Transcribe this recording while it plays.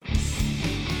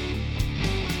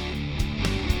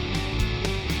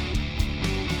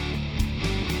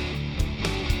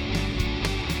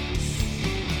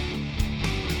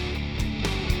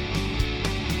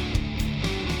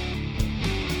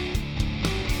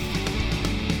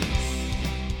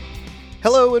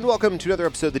Hello and welcome to another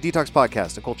episode of the Detox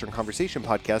Podcast, a culture and conversation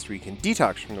podcast where you can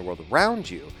detox from the world around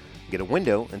you and get a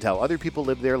window into how other people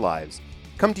live their lives.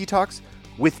 Come detox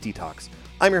with Detox.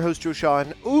 I'm your host, Joe Shaw,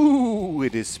 and ooh,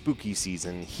 it is spooky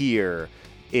season here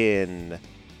in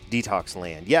Detox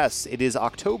Land. Yes, it is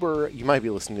October. You might be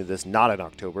listening to this not in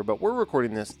October, but we're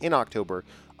recording this in October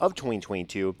of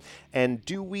 2022. And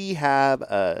do we have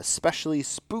a especially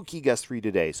spooky guest for you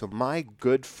today? So my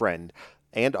good friend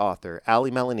and author,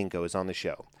 Malinenko, is on the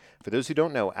show. For those who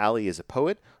don't know, Ali is a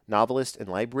poet, novelist, and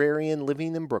librarian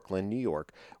living in Brooklyn, New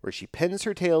York, where she pens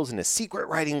her tales in a secret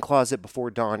writing closet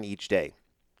before dawn each day.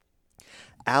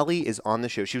 Ali is on the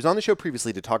show. She was on the show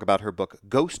previously to talk about her book,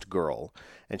 Ghost Girl,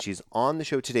 and she's on the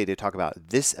show today to talk about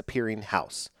This Appearing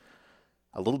House.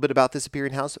 A little bit about This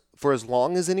Appearing House. For as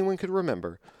long as anyone could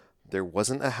remember, there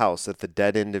wasn't a house at the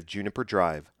dead end of Juniper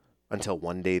Drive until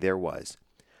one day there was.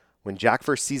 When Jack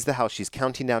first sees the house, she's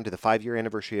counting down to the 5-year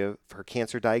anniversary of her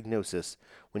cancer diagnosis,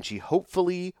 when she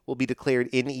hopefully will be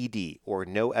declared NED, or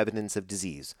no evidence of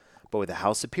disease. But with the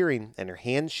house appearing and her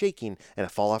hands shaking and a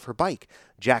fall off her bike,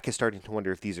 Jack is starting to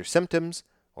wonder if these are symptoms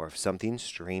or if something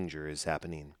stranger is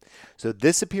happening. So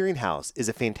This Appearing House is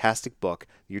a fantastic book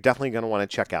you're definitely going to want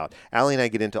to check out. Ali and I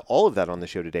get into all of that on the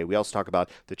show today. We also talk about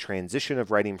the transition of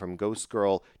writing from Ghost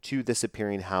Girl to This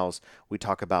Appearing House. We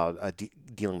talk about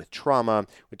dealing with trauma.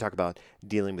 We talk about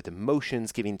dealing with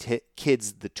emotions, giving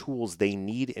kids the tools they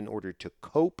need in order to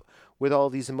cope with all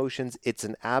these emotions. It's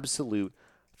an absolute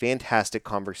fantastic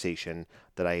conversation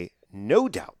that I no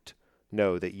doubt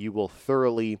know that you will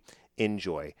thoroughly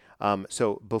enjoy.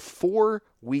 So before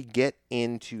we get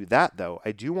into that, though,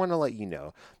 I do want to let you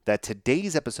know that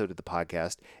today's episode of the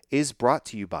podcast is brought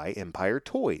to you by Empire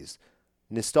Toys.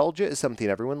 Nostalgia is something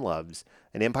everyone loves,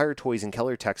 and Empire Toys in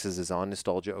Keller, Texas is on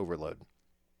nostalgia overload.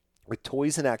 With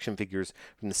toys and action figures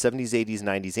from the 70s, 80s,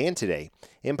 90s, and today,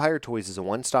 Empire Toys is a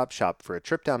one-stop shop for a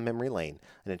trip down memory lane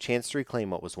and a chance to reclaim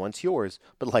what was once yours,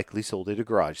 but likely sold at a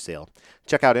garage sale.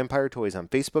 Check out Empire Toys on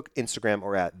Facebook, Instagram,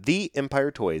 or at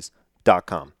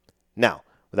theempiretoys.com. Now,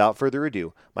 without further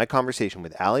ado, my conversation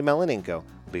with Ali Malinenko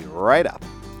will be right up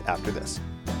after this.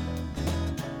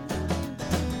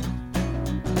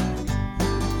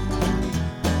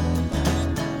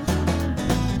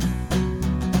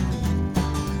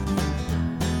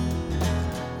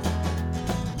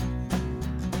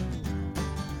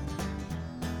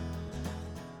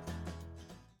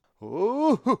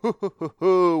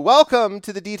 Welcome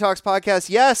to the Detox Podcast.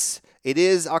 Yes, it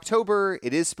is October.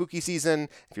 It is spooky season.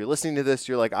 If you're listening to this,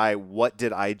 you're like, what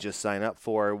did I just sign up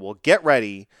for? Well, get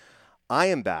ready. I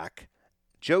am back.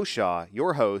 Joe Shaw,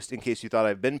 your host, in case you thought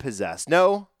I've been possessed.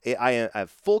 No, I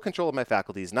have full control of my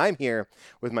faculties, and I'm here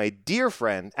with my dear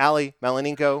friend, Ali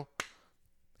Malinenko.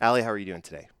 Ali, how are you doing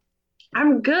today?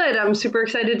 I'm good. I'm super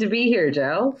excited to be here,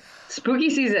 Joe. Spooky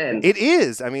season. It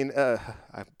is. I mean, I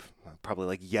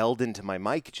probably yelled into my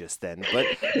mic just then, but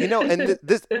and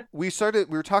we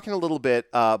were talking a little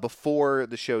bit before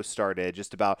the show started,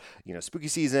 just about spooky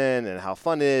season and how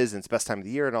fun it is and it's the best time of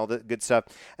the year and all that good stuff.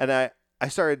 And I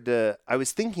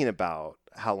was thinking about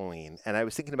Halloween, and I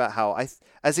was thinking about how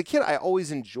as a kid I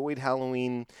always enjoyed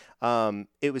Halloween.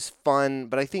 It was fun,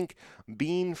 but I think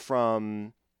being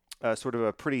from sort of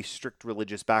a pretty strict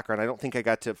religious background, I don't think I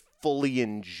got to fully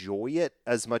enjoy it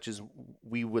as much as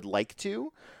we would like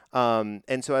to.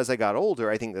 And so as I got older,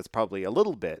 I think that's probably a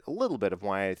little bit of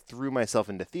why I threw myself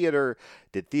into theater,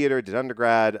 did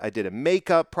undergrad. I did a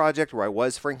makeup project where I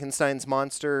was Frankenstein's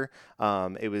monster.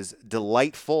 It was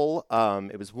delightful.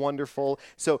 It was wonderful.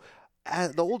 So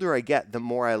the older I get, the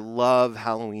more I love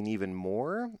Halloween even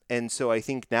more. And so I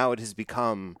think now it has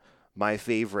become my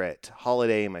favorite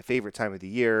holiday, my favorite time of the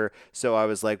year. So I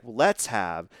was like, let's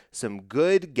have some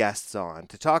good guests on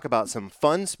to talk about some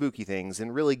fun, spooky things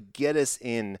and really get us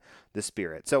in the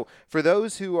spirit. So for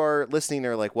those who are listening,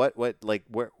 they're like, where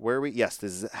are we? Yes,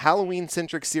 this is a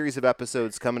Halloween-centric series of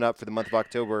episodes coming up for the month of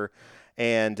October.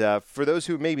 And for those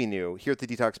who may be new, here at the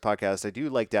Detox Podcast, I do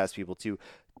like to ask people to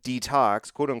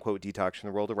detox, quote unquote detox from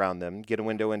the world around them, get a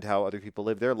window into how other people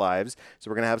live their lives.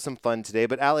 So we're going to have some fun today.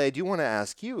 But Ali, I do want to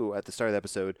ask you at the start of the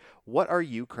episode, what are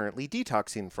you currently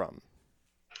detoxing from?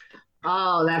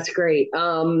 Oh, that's great.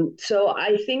 So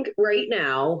I think right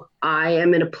now I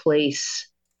am in a place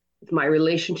with my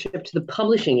relationship to the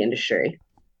publishing industry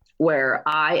where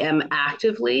I am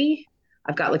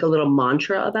I've got a little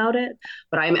mantra about it,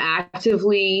 but I'm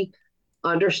actively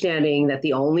understanding that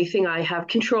the only thing I have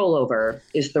control over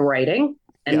is the writing,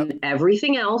 and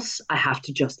everything else I have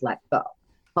to just let go.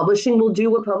 Publishing will do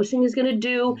what publishing is going to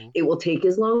do. Mm-hmm. It will take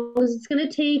as long as it's going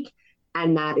to take.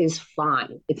 and that is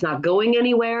fine. It's not going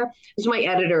anywhere. This is my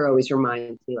editor always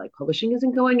reminds me, like, publishing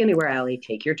isn't going anywhere, Allie.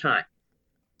 Take your time.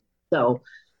 So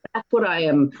that's what I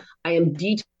am. I am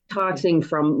detoxing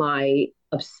from my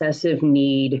obsessive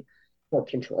need for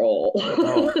control.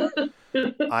 Oh,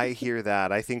 I hear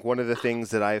that. I think one of the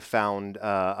things that I've found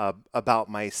about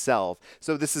myself,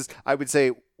 so this is, I would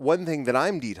say, one thing that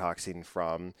I'm detoxing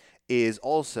from is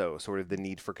also sort of the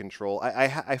need for control.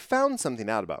 I found something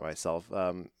out about myself.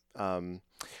 Um,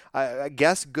 I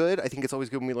guess good. I think it's always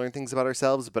good when we learn things about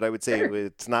ourselves, but I would say Sure.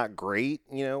 it's not great,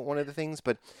 one of the things.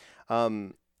 But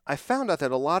I found out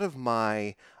that a lot of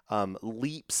my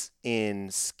leaps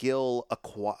in skill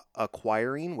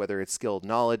acquiring, whether it's skill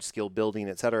knowledge, skill building,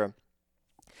 etc.,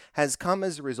 has come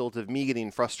as a result of me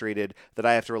getting frustrated that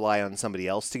I have to rely on somebody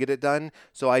else to get it done.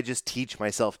 So I just teach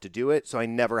myself to do it so I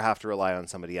never have to rely on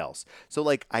somebody else. So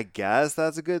like I guess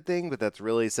that's a good thing, but that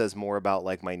really says more about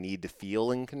like my need to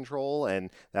feel in control, and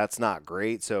that's not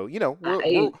great. So,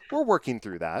 I we're working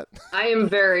through that. I am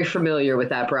very familiar with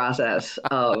that process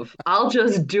of I'll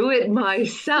just do it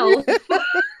myself,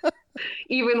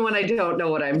 even when I don't know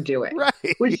what I'm doing, Right.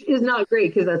 which is not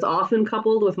great because that's often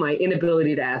coupled with my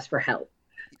inability to ask for help.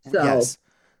 So Yes.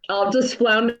 I'll just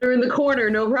flounder in the corner,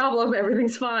 no problem.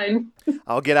 Everything's fine.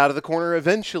 I'll get out of the corner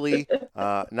eventually.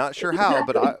 Not sure how,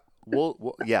 but Exactly.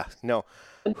 we'll yeah, no.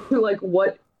 Like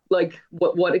what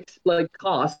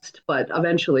cost, but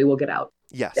eventually we'll get out.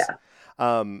 Yes. Yeah.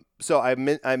 So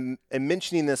I'm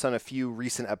mentioning this on a few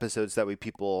recent episodes that way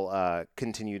people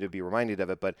continue to be reminded of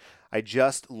it. But I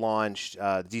just launched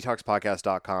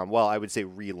detoxpodcast.com. Well, I would say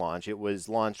relaunch. It was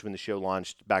launched when the show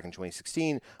launched back in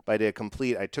 2016. But I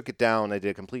took it down. I did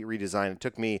a complete redesign. It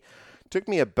took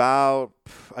me about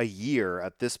a year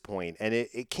at this point, and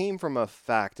it came from a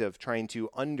fact of trying to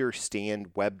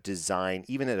understand web design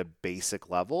even at a basic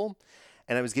level,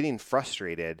 and I was getting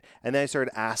frustrated. And then I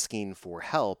started asking for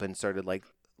help and started like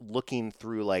looking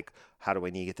through like how do I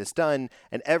need to get this done.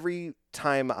 And every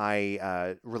time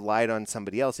I relied on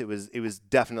somebody else, it was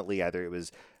definitely either it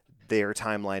was their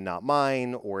timeline, not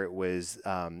mine, or it was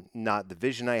not the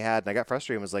vision I had. And I got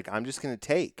frustrated and was like, I'm just going to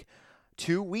take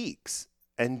 2 weeks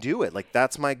and do it. Like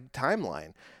that's my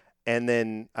timeline. And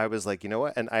then I was like, you know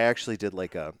what? And I actually did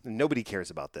like nobody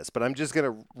cares about this, but I'm just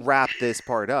going to wrap this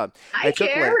part up. I I took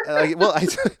care. like,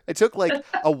 I took like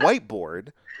a whiteboard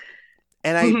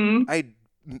and Hmm. I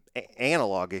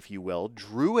analog, if you will,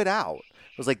 drew it out.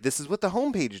 I was like, this is what the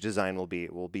homepage design will be.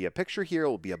 It will be a picture here. It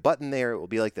will be a button there. It will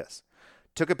be like this.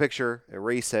 Took a picture,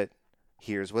 erase it.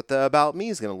 Here's what the about me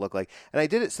is going to look like. And I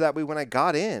did it so that way when I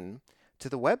got in to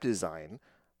the web design,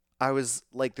 I was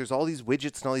like, there's all these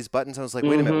widgets and all these buttons. I was like,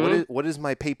 wait a minute, Hmm. what does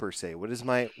my paper say? What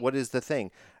is the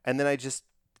thing? And then I just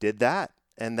did that,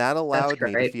 and that That's allowed me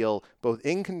to great. feel both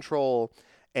in control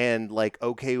and like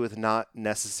okay with not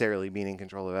necessarily being in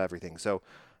control of everything. So,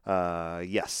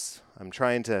 yes, I'm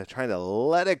trying to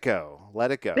let it go, let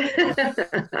it go.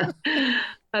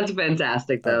 That's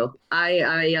fantastic, Um, though.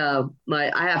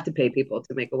 I have to pay people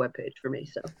to make a web page for me,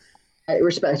 so I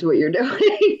respect what you're doing.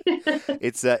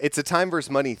 it's a time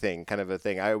versus money thing, kind of a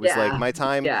thing. I was like, Yeah, my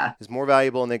time yeah. is more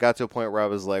valuable, and they got to a point where I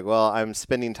was like, well, I'm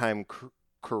spending time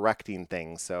correcting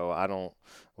things, so I don't,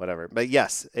 whatever. But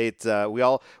yes, it's we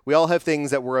all have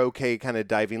things that we're okay, kind of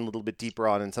diving a little bit deeper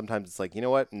on, and sometimes it's like, you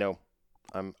know what? No,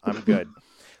 I'm good.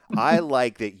 I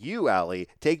like that you, Allie,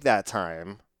 take that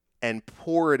time and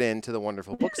pour it into the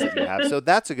wonderful books that you have. So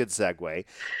that's a good segue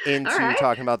All into right.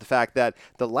 talking about the fact that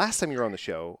the last time you were on the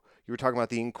show, you were talking about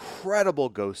the incredible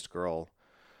Ghost Girl.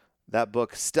 That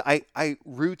book, I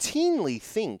routinely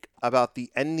think about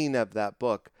the ending of that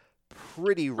book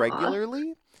pretty Aw.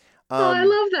 regularly. Oh, I Um,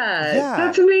 love that. yeah,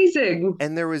 That's amazing.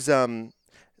 and there's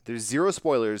zero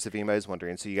spoilers if anybody's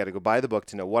wondering, so you got to go buy the book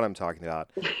to know what I'm talking about.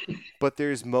 But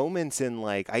there's moments in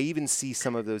like I even see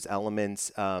some of those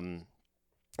elements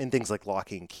in things like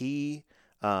Lock and Key,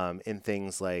 in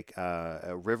things like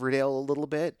Riverdale a little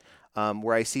bit,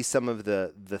 where I see some of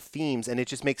the themes, and it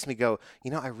just makes me go,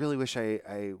 I really wish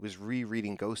I was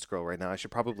rereading Ghost Girl right now. I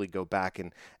should probably go back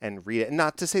and read it. And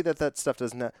not to say that that stuff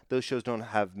doesn't, those shows don't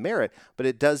have merit, but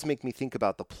it does make me think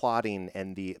about the plotting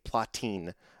and the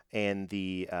plotting and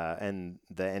the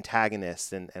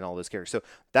antagonist and all those characters. So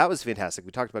that was fantastic.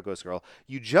 We talked about Ghost Girl.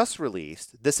 You just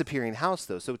released Disappearing House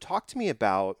though. So talk to me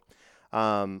about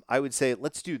I would say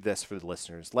let's do this for the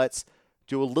listeners. Let's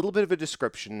do a little bit of a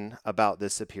description about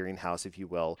this appearing house, if you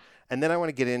will, and then I want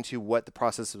to get into what the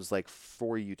process was like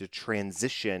for you to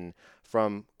transition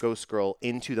from Ghost Girl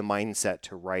into the mindset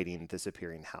to writing this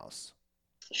appearing house.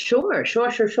 Sure, sure,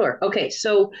 sure, sure. Okay,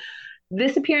 so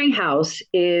This Appearing House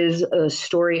is a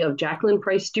story of Jacqueline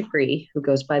Price Dupree, who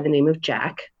goes by the name of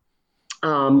Jack.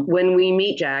 When we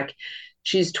meet Jack,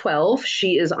 she's 12.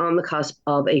 She is on the cusp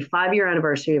of a 5-year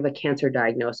anniversary of a cancer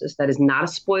diagnosis. That is not a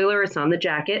spoiler, it's on the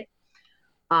jacket.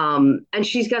 And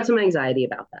she's got some anxiety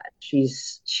about that.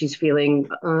 She's feeling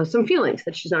some feelings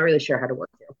that she's not really sure how to work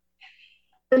through.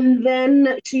 And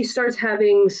then she starts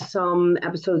having some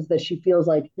episodes that she feels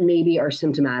like maybe are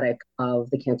symptomatic of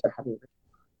the cancer having.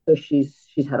 So she's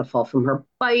had a fall from her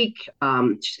bike.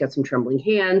 She's got some trembling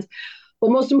hands.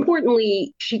 But most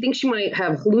importantly, she thinks she might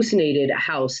have hallucinated a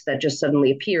house that just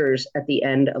suddenly appears at the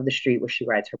end of the street where she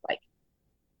rides her bike.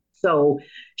 So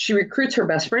she recruits her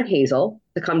best friend Hazel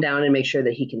to come down and make sure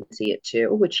that he can see it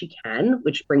too, which he can,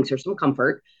 which brings her some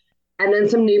comfort. And then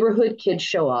some neighborhood kids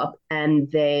show up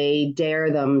and they dare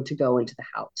them to go into the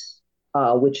house,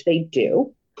 which they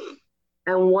do.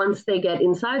 And once they get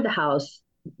inside the house,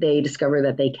 they discover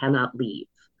that they cannot leave.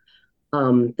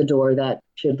 The door that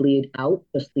should lead out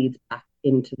just leads back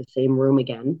into the same room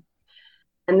again.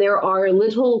 And there are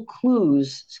little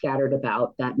clues scattered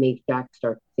about that make Jack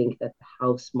start to think that the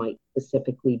house might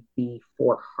specifically be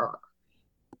for her.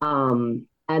 And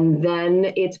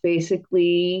then it's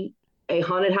basically a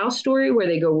haunted house story where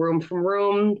they go room from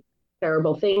room,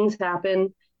 terrible things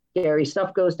happen, scary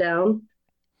stuff goes down.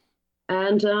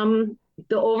 And the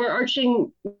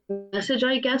overarching message,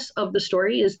 I guess, of the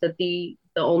story is that the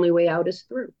only way out is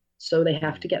through. So they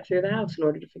have to get through the house in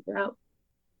order to figure out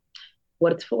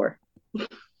what it's for.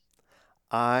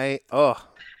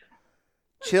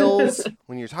 Chills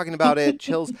when you're talking about it.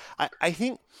 Chills. I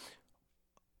think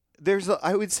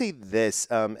I would say this,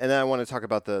 and then I want to talk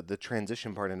about the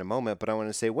transition part in a moment. But I want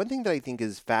to say one thing that I think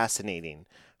is fascinating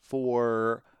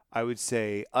for, I would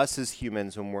say, us as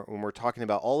humans when we're talking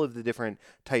about all of the different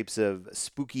types of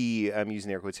spooky, I'm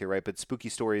using air quotes here, right? But spooky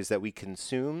stories that we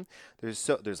consume. There's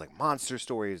like monster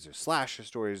stories, there's slasher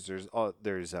stories, there's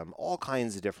all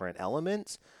kinds of different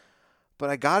elements. But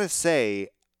I gotta say,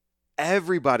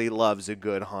 everybody loves a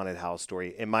good haunted house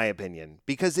story, in my opinion,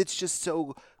 because it's just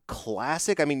so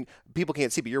classic. I mean, people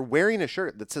can't see, but you're wearing a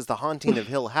shirt that says "The Haunting of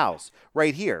Hill House"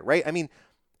 right here, right? I mean,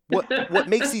 what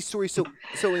makes these stories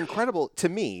so incredible to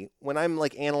me when I'm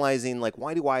like analyzing, like,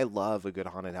 why do I love a good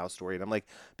haunted house story? And I'm like,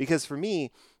 because for me,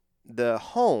 the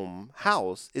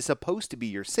house is supposed to be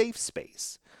your safe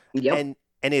space, Yep.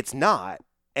 and it's not,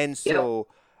 and so.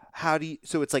 Yep.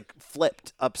 So it's like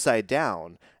flipped upside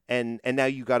down, and now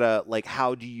you gotta, like,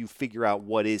 how do you figure out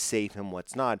what is safe and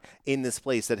what's not in this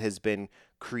place that has been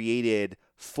created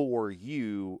for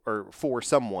you or for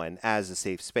someone as a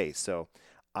safe space? So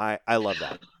I love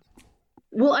that.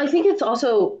 Well, I think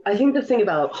the thing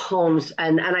about homes,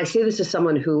 and I say this as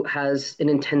someone who has an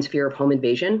intense fear of home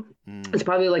invasion. It's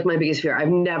probably like my biggest fear. I've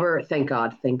never, thank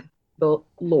God, thank the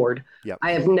Lord, Yep.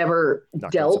 I have never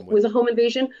dealt with a home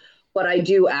invasion, but I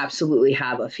do absolutely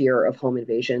have a fear of home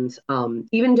invasions.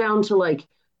 Even down to like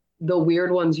the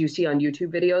weird ones you see on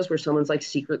YouTube videos where someone's like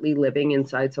secretly living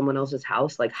inside someone else's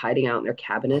house, like hiding out in their Oh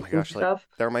cabinets my and gosh, like stuff.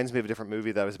 that reminds me of a different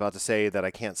movie that I was about to say that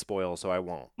I can't spoil, so I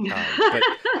won't.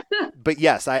 But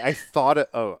yes, I thought it.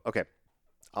 Oh, okay.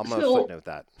 I'm gonna So footnote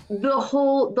that. the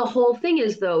whole thing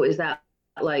is that,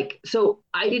 like, so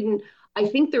I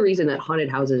think the reason that haunted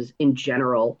houses in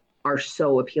general are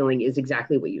so appealing is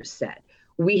exactly what you said.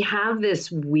 We have this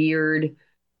weird,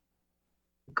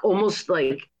 almost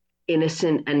like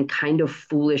innocent and kind of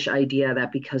foolish idea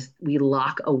that because we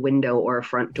lock a window or a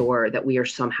front door that we are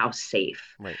somehow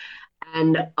safe. Right.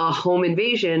 And a home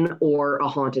invasion or a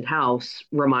haunted house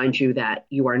reminds you that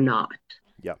you are not.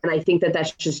 Yep. And I think that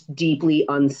that's just deeply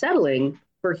unsettling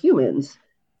for humans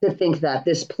to think that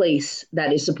this place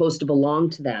that is supposed to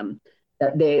belong to them,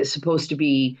 that they're supposed to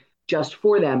be just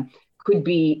for them, could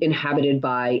be inhabited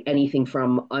by anything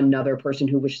from another person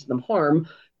who wishes them harm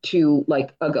to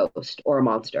like a ghost or a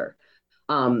monster.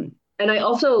 And I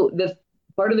also, the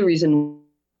part of the reason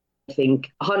I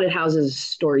think haunted houses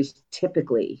stories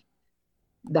typically,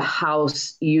 the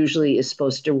house usually is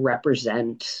supposed to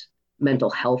represent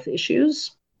mental health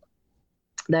issues.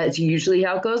 That's usually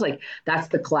how it goes. Like that's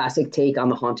the classic take on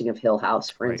the haunting of Hill House,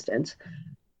 for Right. instance.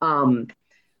 Um,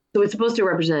 so it's supposed to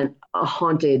represent a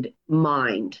haunted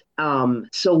mind.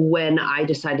 So when I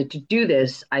decided to do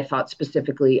this, I thought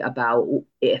specifically about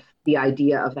if the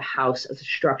idea of the house as a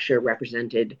structure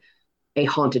represented a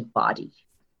haunted body,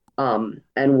 and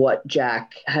what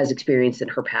Jack has experienced in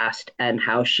her past and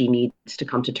how she needs to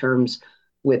come to terms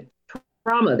with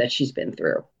trauma that she's been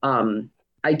through.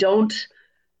 I don't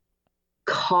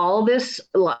call this,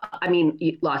 I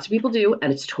mean, lots of people do,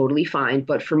 and it's totally fine.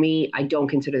 But for me, I don't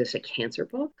consider this a cancer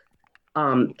book.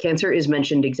 Cancer is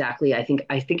mentioned exactly. I think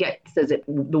it says it.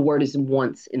 The word is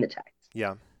once in the text,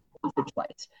 Yeah. once or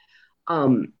twice.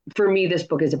 For me, this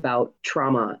book is about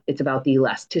trauma. It's about the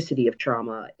elasticity of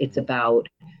trauma. It's Mhm. about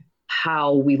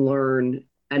how we learn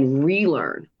and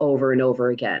relearn over and over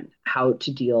again how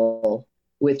to deal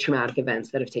with traumatic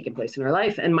events that have taken place in our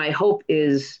life. And my hope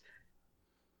is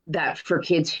that for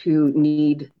kids who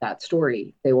need that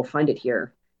story, they will find it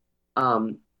here.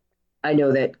 Um, I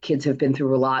know that kids have been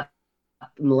through a lot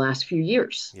in the last few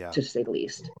years, Yeah. to say the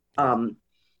least. Yeah.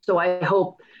 So I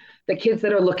hope that kids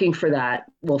that are looking for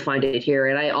that will find it here.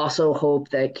 And I also hope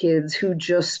that kids who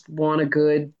just want a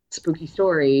good spooky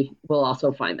story will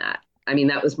also find that. I mean,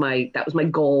 that was my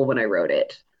goal when I wrote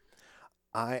it.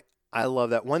 I I love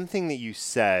that. One thing that you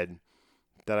said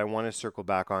that I want to circle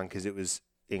back on because it was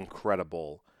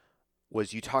incredible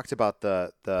was you talked about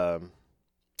the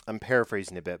I'm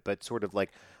paraphrasing a bit, but sort of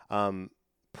like um,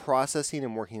 processing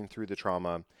and working through the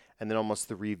trauma, and then almost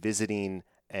the revisiting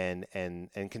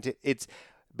it's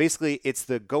basically it's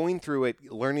the going through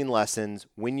it, learning lessons.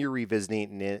 When you're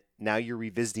revisiting it, now you're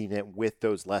revisiting it with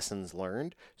those lessons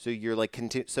learned. So you're like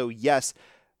so yes,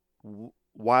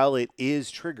 while it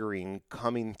is triggering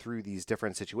coming through these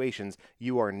different situations,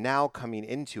 you are now coming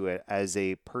into it as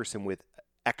a person with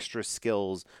extra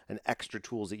skills and extra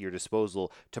tools at your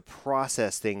disposal to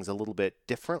process things a little bit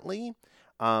differently,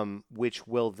 which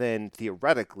will then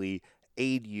theoretically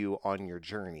aid you on your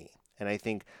journey. And I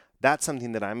think that's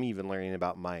something that I'm even learning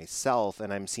about myself,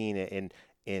 and I'm seeing it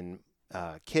in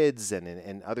kids and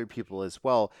in other people as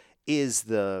well. Is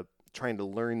the trying to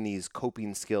learn these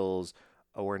coping skills,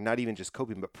 or not even just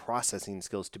coping, but processing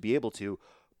skills to be able to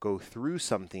go through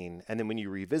something. And then when you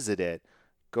revisit it,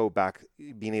 go back,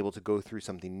 being able to go through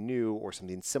something new or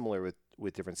something similar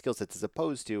with different skill sets, as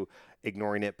opposed to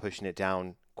ignoring it, pushing it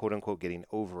down, quote unquote, getting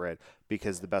over it,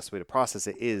 because the best way to process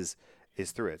it is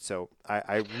through it. So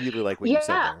I really like what you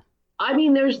said Yeah. there. I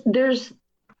mean,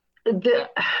 the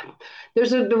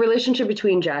the relationship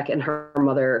between Jack and her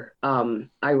mother.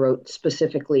 I wrote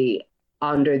specifically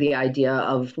under the idea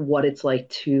of what it's like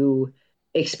to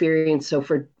experience. So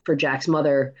for Jack's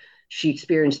mother, she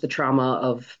experienced the trauma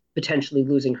of potentially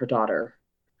losing her daughter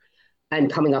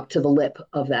and coming up to the lip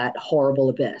of that horrible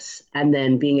abyss, and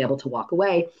then being able to walk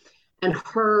away. And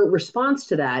her response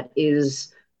to that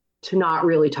is to not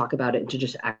really talk about it and to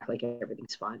just act like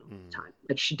everything's fine all the Mm, time.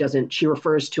 Like she doesn't. She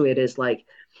refers to it as like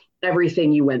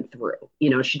everything you went through.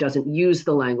 She doesn't use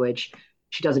the language.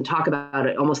 She doesn't talk about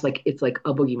it almost like it's like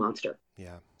a boogie monster.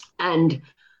 yeah. And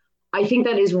I think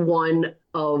that is one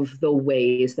of the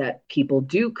ways that people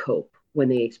do cope when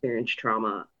they experience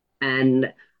trauma.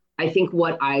 And I think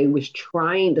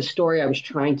the story I was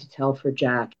trying to tell for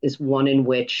Jack is one in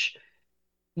which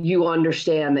you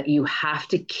understand that you have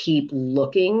to keep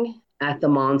looking at the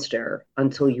monster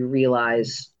until Yeah. you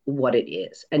realize what it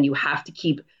is. And you have to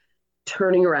keep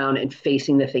turning around and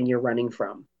facing the thing you're running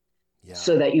from Yeah.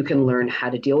 so that you can learn how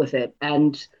to deal with it.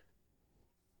 And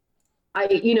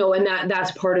and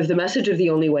that's part of the message of the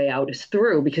only way out is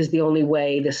through, because the only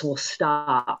way this will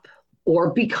stop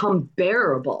or become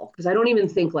bearable, because I don't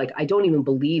even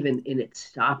believe in it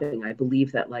stopping. I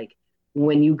believe that like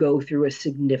when you go through a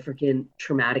significant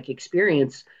traumatic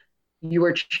experience, you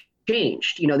are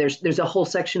changed. There's a whole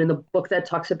section in the book that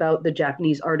talks about the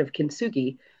Japanese art of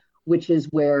kintsugi, which is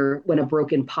where when a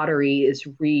broken pottery is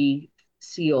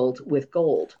resealed with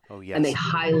gold Oh, and they yes.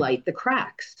 highlight the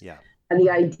cracks. Yeah. And the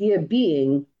idea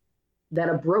being that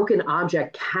a broken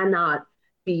object cannot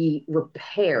be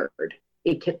repaired.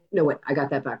 It can, no, wait, I got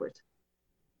that backwards.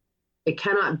 It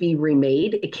cannot be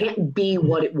remade. It Yeah. can't be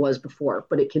what it was before,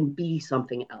 but it can be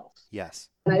something else. Yes.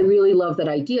 And I really love that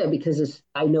idea because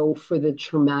I know for the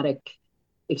traumatic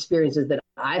experiences that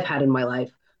I've had in my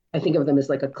life, I think of them as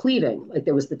like a cleaving. Like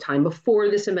there was the time before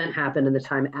this event happened and the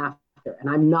time after. And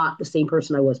I'm not the same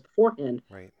person I was beforehand,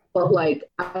 Right. but like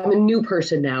I'm a new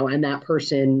person now, and that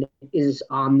person is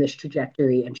on this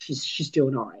trajectory and she's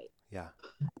doing all Yeah.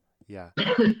 Yeah.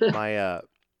 right. My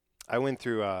I went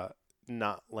through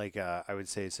not like I would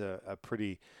say it's a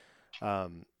pretty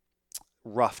um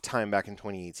rough time back in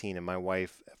 2018, and my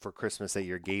wife for Christmas that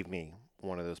year gave me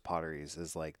one of those potteries.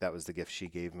 Is like that was the gift she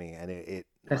gave me, and I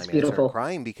That's mean, I started beautiful.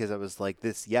 crying because I was like,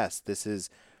 this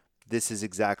is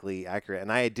exactly accurate,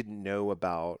 and I didn't know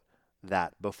about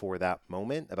that before that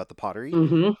moment about the pottery.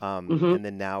 Mm-hmm. Mm-hmm. And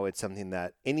then now it's something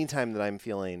that anytime that I'm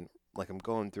feeling like I'm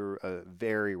going through a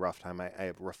very rough time,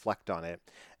 I reflect on it,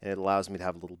 and it allows me to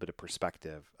have a little bit of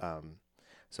perspective.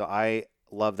 So I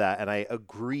love that, and I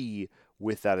agree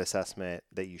with that assessment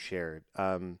that you shared.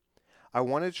 I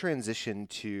want to transition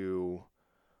to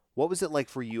what was it like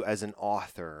for you as an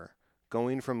author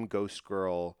going from Ghost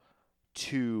Girl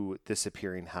to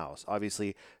Disappearing House?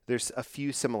 Obviously, there's a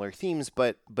few similar themes,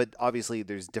 but obviously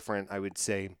there's different, I would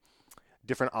say,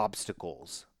 different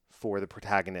obstacles for the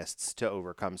protagonists to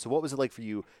overcome. So what was it like for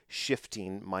you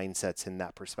shifting mindsets in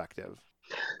that perspective?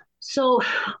 So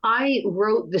I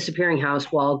wrote Disappearing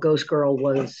House while Ghost Girl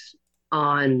was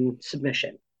on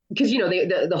submission. Because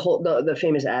the whole the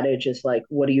famous adage is like,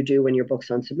 what do you do when your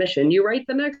book's on submission? You write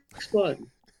the next one.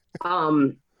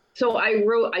 Um, so I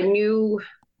knew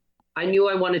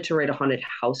I wanted to write a haunted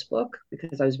house book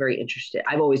because I was very interested.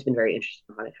 I've always been very interested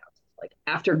in haunted houses. Like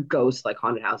after ghosts, like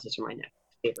haunted houses are my next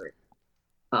favorite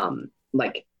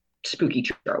like spooky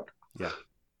trope. Yeah.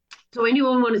 So I knew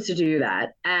I wanted to do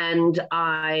that. And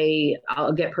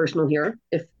I'll get personal here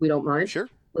if we don't mind. Sure.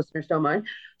 Listeners don't mind.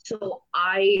 So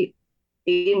I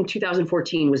in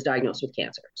 2014 was diagnosed with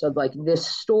cancer. So like this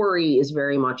story is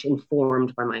very much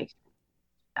informed by my experience.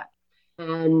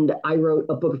 And I wrote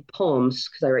a book of poems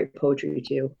because I write poetry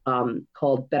too,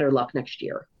 called Better Luck Next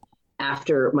Year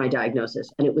after my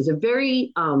diagnosis. And it was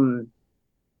very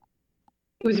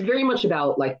much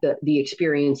about like the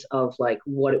experience of like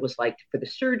what it was like for the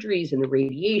surgeries and the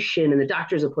radiation and the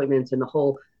doctor's appointments and the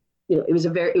whole, it was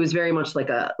very much like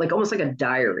almost like a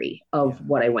diary of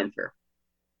what I went through.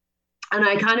 And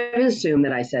I kind of assumed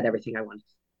that I said everything I wanted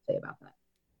to say about that.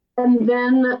 And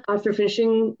then after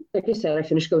finishing, like I said, I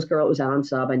finished Ghost Girl. It was out on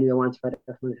sub. I knew I wanted to write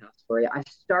a haunted house story. I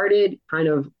started kind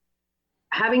of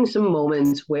having some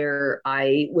moments where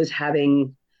I was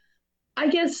having, I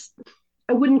guess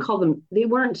I wouldn't call them, they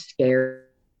weren't scares,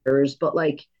 but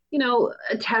like,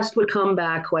 a test would come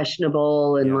back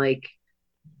questionable and like,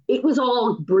 it was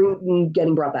all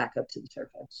getting brought back up to the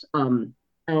surface.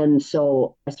 And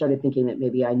so I started thinking that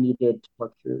maybe I needed to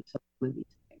work through some of these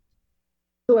things.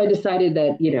 So I decided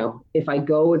that, if I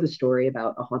go with a story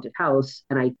about a haunted house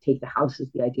and I take the house as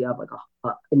the idea of like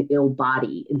an ill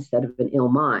body instead of an ill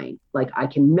mind, like I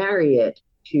can marry it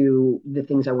to the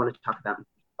things I want to talk about in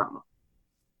trauma.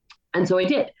 And so I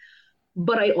did.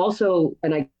 But I also,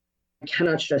 and I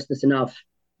cannot stress this enough,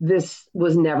 this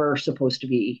was never supposed to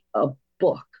be a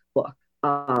book.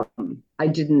 I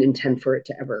didn't intend for it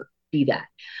to ever be that.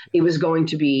 It was going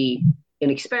to be an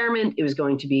experiment. It was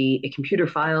going to be a computer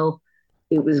file.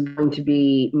 It was going to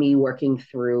be me working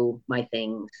through my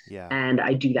things. Yeah. And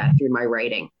I do that through my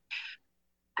writing.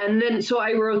 And then, so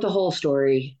I wrote the whole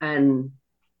story and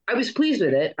I was pleased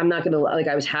with it. I'm not going to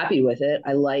I was happy with it.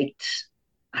 I liked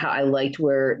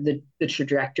where the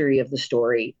trajectory of the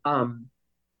story. And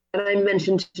I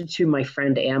mentioned to my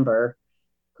friend Amber,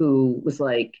 who was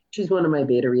like, she's one of my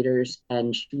beta readers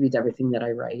and she reads everything that I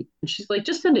write. And she's like,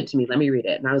 just send it to me. Let me read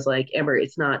it. And I was like, Amber,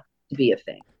 it's not to be a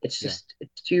thing. It's just,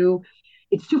 it's too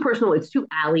personal. It's too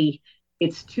alley.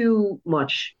 It's too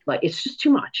much. Like, it's just too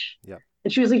much. Yeah.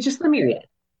 And she was like, just let me read it.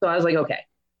 So I was like, okay.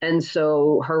 And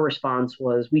so her response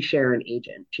was, we share an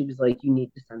agent. She was like, you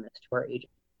need to send this to our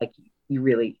agent. Like, you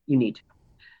need to,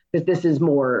 because this is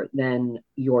more than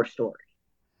your story.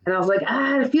 And I was like,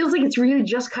 it feels like it's really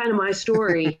just kind of my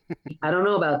story. I don't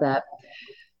know about that.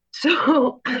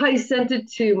 So I sent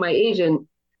it to my agent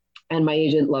and my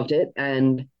agent loved it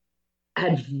and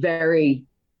had very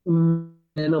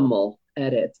minimal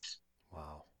edits.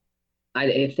 Wow.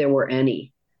 If there were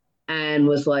any, and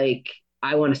was like,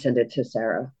 I want to send it to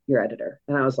Sarah, your editor.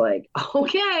 And I was like,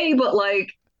 okay, but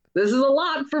like, this is a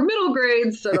lot for middle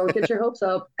grades, so don't get your hopes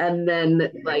up. And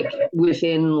then like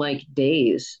within like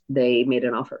days, they made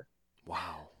an offer.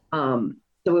 Wow.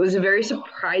 So it was a very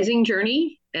surprising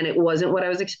journey and it wasn't what I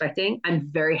was expecting. I'm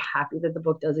very happy that the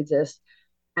book does exist.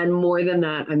 And more than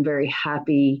that, I'm very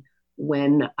happy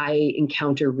when I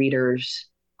encounter readers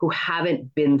who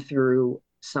haven't been through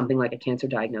something like a cancer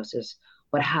diagnosis,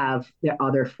 but have their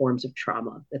other forms of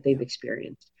trauma that they've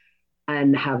experienced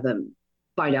and have them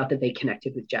find out that they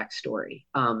connected with Jack's story.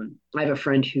 I have a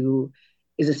friend who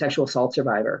is a sexual assault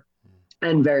survivor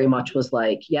and very much was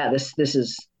like, yeah, this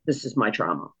is my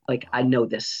trauma. Like, I know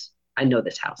this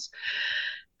house.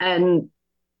 And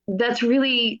that's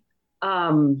really,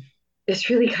 it's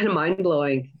really kind of mind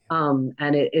blowing. And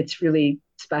it's really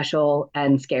special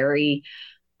and scary,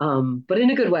 but in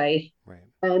a good way. Right.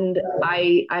 And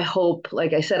I hope,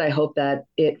 like I said, I hope that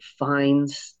it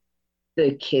finds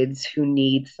the kids who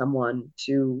need someone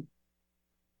to,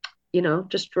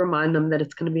 just remind them that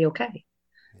it's going to be okay.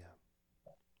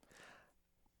 Yeah.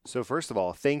 So first of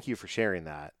all, thank you for sharing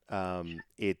that.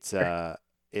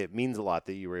 It means a lot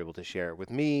that you were able to share it with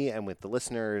me and with the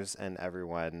listeners and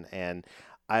everyone. And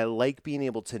I like being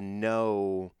able to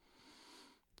know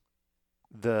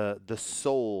the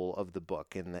soul of the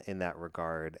book in that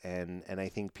regard, and I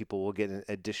think people will get an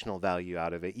additional value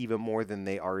out of it, even more than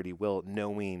they already will,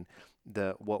 knowing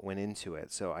the what went into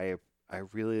it. So I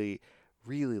really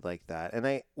really like that.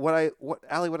 And what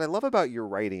Allie, what I love about your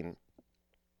writing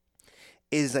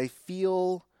is I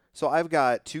feel so. I've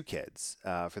got two kids.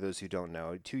 For those who don't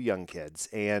know, two young kids,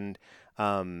 and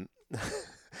um,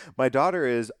 my daughter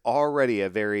is already a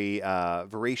very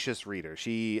voracious reader.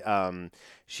 She's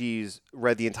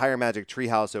read the entire Magic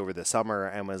Treehouse over the summer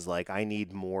and was like, "I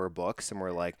need more books." And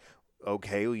we're like,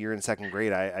 "Okay, well, you're in second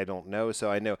grade. I don't know."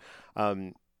 So I know.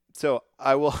 So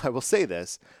I will say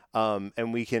this,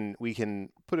 and we can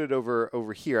put it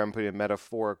over here. I'm putting a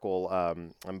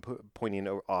metaphorical. Pointing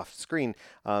off screen.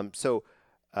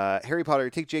 Harry Potter,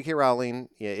 take J.K. Rowling.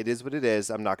 Yeah, it is what it is.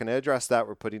 I'm not going to address that.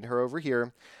 We're putting her over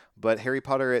here. But Harry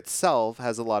Potter itself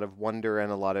has a lot of wonder and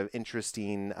a lot of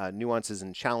interesting nuances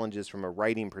and challenges from a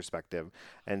writing perspective.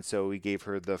 And so we gave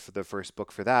her the first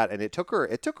book for that, and it took her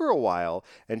a while,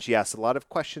 and she asked a lot of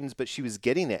questions, but she was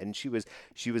getting it, and she was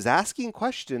asking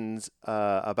questions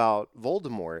about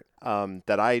Voldemort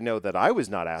that I know that I was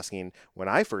not asking when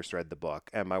I first read the book,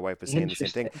 and my wife was saying the same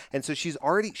thing. And so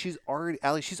Allie, she's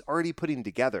already putting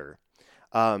together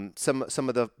some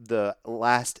of the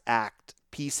last act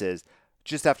pieces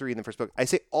just after reading the first book. I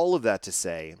say all of that to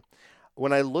say,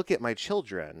 when I look at my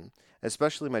children,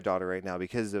 especially my daughter right now,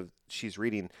 because of she's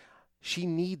reading, she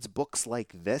needs books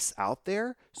like this out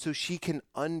there so she can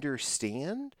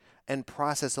understand and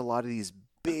process a lot of these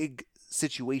big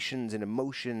situations and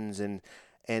emotions and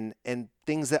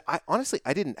things that I honestly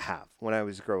I didn't have when I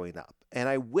was growing up. And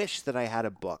I wish that I had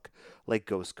a book like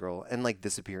Ghost Girl and like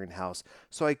Disappearing House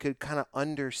so I could kind of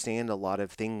understand a lot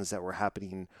of things that were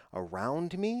happening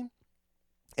around me.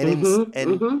 And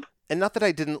and not that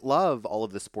I didn't love all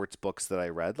of the sports books that I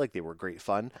read, like they were great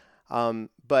fun.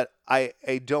 But I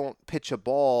don't pitch a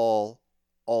ball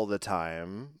all the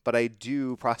time, but I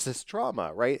do process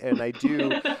trauma, right? And I do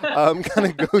kind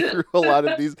of go through a lot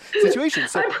of these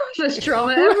situations. So I process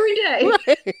trauma every day.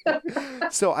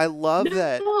 right. So I love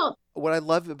that. What I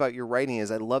love about your writing is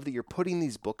I love that you're putting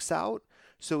these books out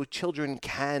so children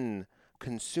can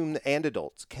consume and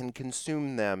adults can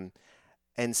consume them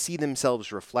and see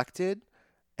themselves reflected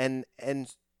and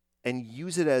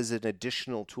use it as an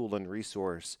additional tool and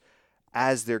resource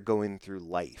as they're going through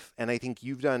life. And I think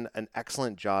you've done an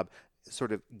excellent job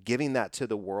sort of giving that to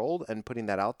the world and putting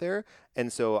that out there.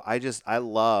 And so I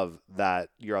love that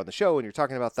you're on the show and you're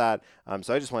talking about that.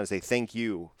 So I just want to say thank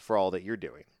you for all that you're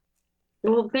doing.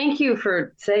 Well, thank you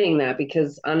for saying that,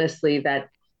 because honestly, that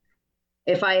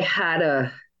if I had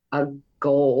a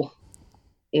goal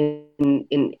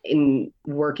in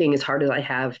working as hard as I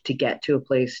have to get to a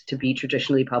place to be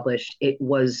traditionally published, it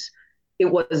was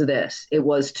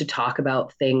to talk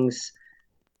about things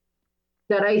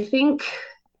that I think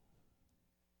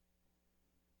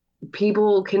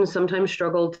people can sometimes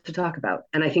struggle to talk about,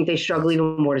 and I think they struggle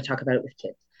even more to talk about it with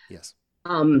kids. Yes.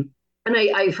 And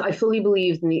I fully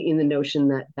believe in the notion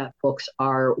that books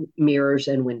are mirrors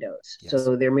and windows. Yes.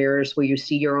 So they're mirrors where you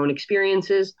see your own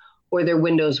experiences, or they're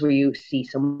windows where you see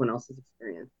someone else's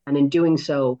experience. And in doing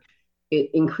so, it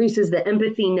increases the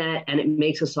empathy net and it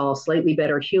makes us all slightly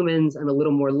better humans and a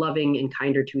little more loving and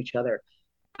kinder to each other.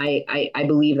 I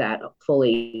believe that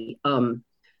fully.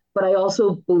 But I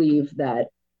also believe that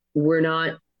we're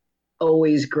not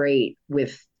always great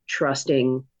with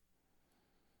trusting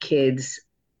kids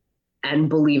and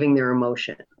believing their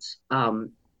emotions.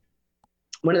 One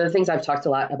of the things I've talked a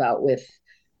lot about with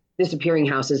Disappearing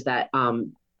House is that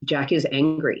Jack is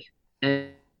angry and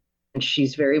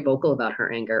she's very vocal about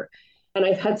her anger. And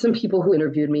I've had some people who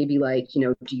interviewed me be like,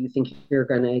 do you think you're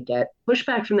going to get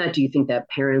pushback from that? Do you think that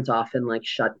parents often like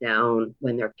shut down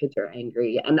when their kids are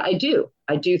angry? And I do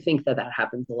think that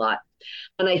happens a lot.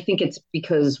 And I think it's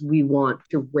because we want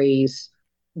to raise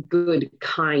good,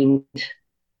 kind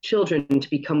children to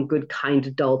become good, kind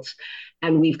adults.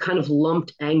 And we've kind of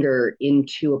lumped anger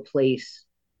into a place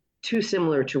too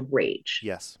similar to rage.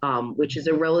 Yes. Which is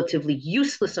a relatively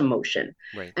useless emotion,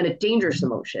 right, and a dangerous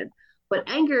emotion. But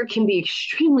anger can be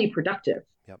extremely productive.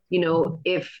 Yep.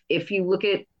 If you look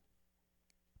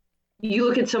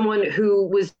at someone who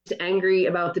was angry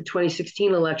about the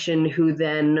 2016 election, who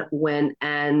then went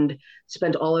and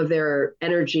spent all of their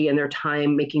energy and their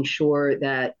time making sure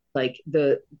that like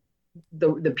the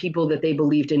people that they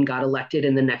believed in got elected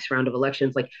in the next round of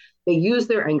elections, like they use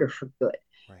their anger for good.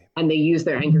 Right. And they use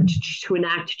their anger to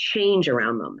enact change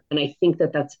around them. And I think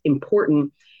that that's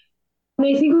important. And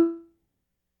I think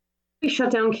we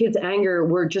shut down kids' anger,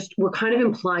 we're kind of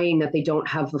implying that they don't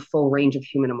have the full range of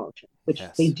human emotion, which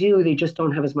yes, they do. They just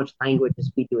don't have as much language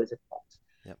as we do as adults.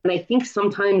 Yep. And I think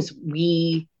sometimes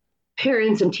we,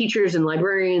 parents and teachers and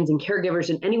librarians and caregivers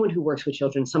and anyone who works with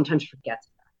children, sometimes forgets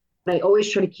that. And I always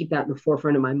try to keep that in the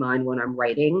forefront of my mind when I'm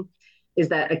writing, is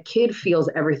that a kid feels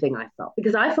everything I felt,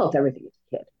 because I felt everything as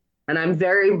a kid. And I'm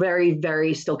very, very,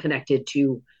 very still connected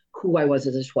to who I was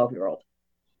as a 12-year-old.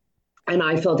 And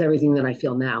I felt everything that I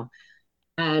feel now.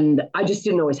 And I just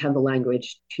didn't always have the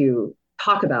language to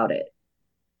talk about it.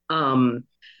 Um,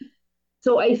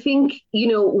 so I think,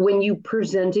 when you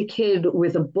present a kid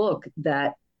with a book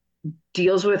that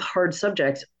deals with hard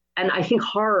subjects, and I think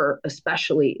horror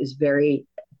especially is very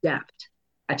adept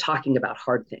at talking about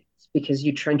hard things, because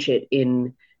you trench it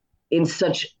in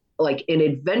such like an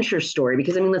adventure story.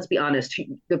 Because I mean, let's be honest,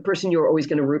 the person you're always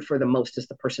going to root for the most is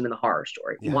the person in the horror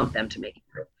story. You Yeah. want them to make it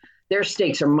through. Their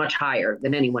stakes are much higher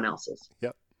than anyone else's.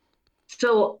 Yep.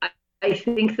 So I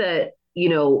think that,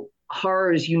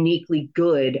 horror is uniquely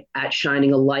good at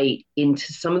shining a light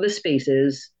into some of the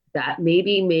spaces that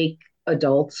maybe make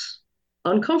adults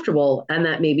uncomfortable and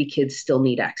that maybe kids still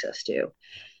need access to.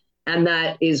 And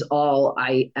that is all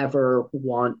I ever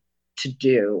want to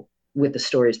do with the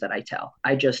stories that I tell.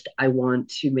 I want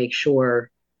to make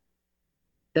sure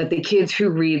that the kids who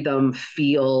read them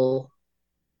feel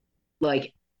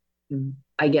like,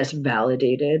 I guess,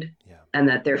 validated, Yeah. and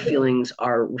that their feelings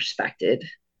are respected.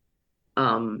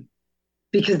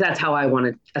 Because that's how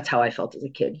I felt as a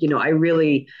kid. I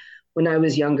really, when I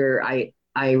was younger,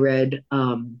 I read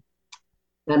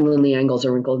Madeline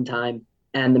A Wrinkle in Time,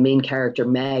 and the main character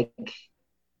Meg,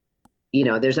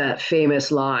 there's that famous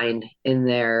line in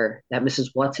there that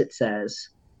Mrs. Whatsit says,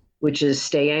 which is,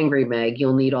 "Stay angry, Meg.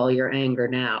 You'll need all your anger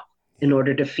now in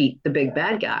order to defeat the big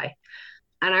bad guy."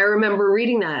 And I remember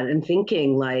reading that and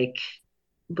thinking, like,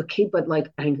 but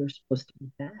like, anger is supposed to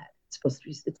be bad. It's supposed to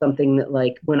be, it's something that,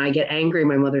 like, when I get angry,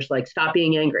 my mother's like, "Stop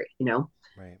being angry,"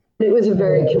 Right. It was a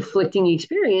very conflicting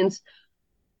experience.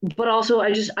 But also,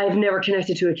 I've never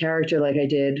connected to a character like I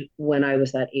did when I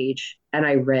was that age, and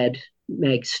I read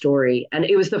Meg's story. And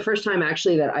it was the first time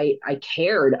actually that I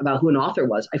cared about who an author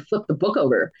was. I flipped the book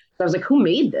over. I was like, who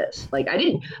made this? Like,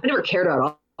 I never cared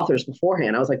about authors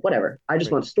beforehand. I was like, whatever, I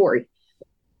just want a story.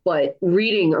 But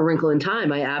reading A Wrinkle in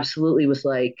Time, I absolutely was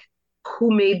like,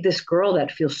 who made this girl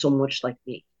that feels so much like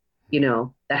me,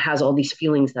 that has all these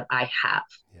feelings that I have?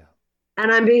 Yeah.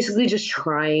 And I'm basically just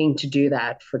trying to do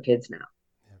that for kids now.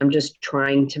 Yeah. I'm just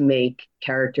trying to make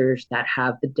characters that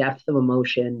have the depth of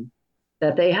emotion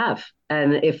that they have.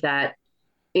 And if that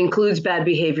includes bad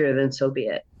behavior, then so be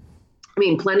it. I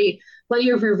mean, plenty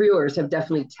of reviewers have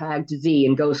definitely tagged Z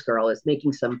and Ghost Girl as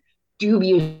making some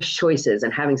dubious choices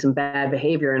and having some bad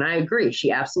behavior. And I agree, she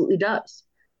absolutely does.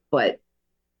 But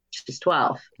she's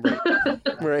 12. Right.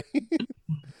 Right.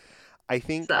 I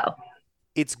think so.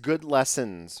 It's good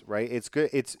lessons, right? It's good.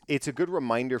 It's a good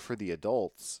reminder for the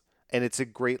adults, and it's a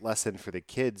great lesson for the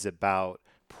kids about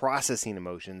processing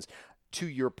emotions. To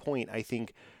your point, I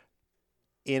think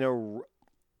in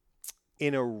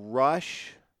a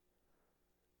rush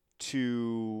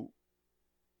to,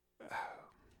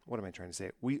 what am I trying to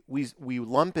say? We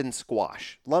lump and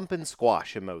squash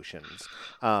emotions.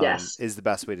 Yes. Is the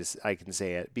best way I can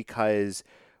say it, because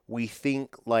we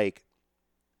think like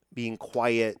being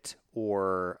quiet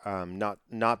or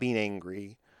not being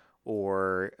angry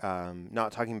or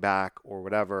not talking back or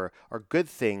whatever are good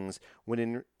things,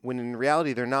 when in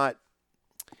reality they're not.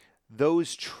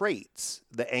 Those traits,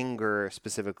 the anger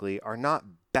specifically, are not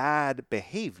bad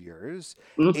behaviors.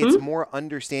 Mm-hmm. It's more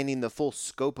understanding the full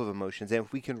scope of emotions. And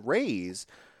if we can raise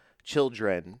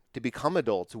children to become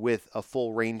adults with a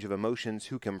full range of emotions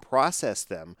who can process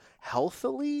them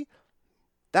healthily,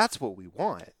 that's what we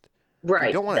want. Right.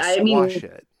 We don't want to squash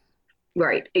it.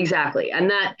 Right. Exactly. And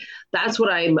that's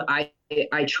what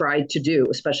I tried to do,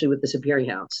 especially with Disappearing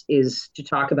House, is to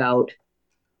talk about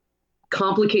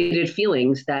complicated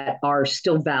feelings that are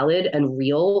still valid and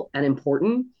real and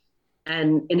important,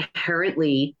 and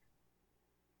inherently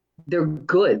they're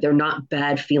good. They're not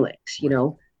bad feelings.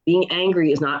 Being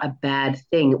angry is not a bad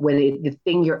thing when the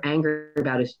thing you're angry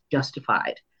about is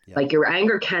justified. Yeah. Like, your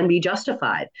anger can be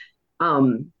justified.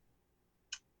 I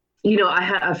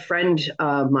had a friend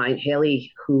of mine,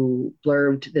 Haley, who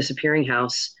blurbed Disappearing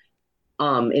House.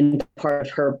 In part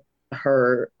of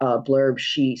her blurb,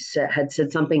 she had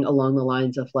said something along the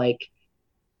lines of, like,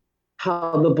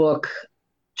 how the book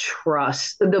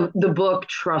trusts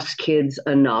kids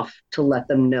enough to let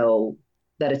them know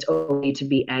that it's okay to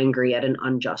be angry at an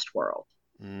unjust world.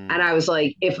 And I was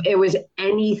like, if it was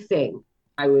anything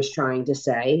I was trying to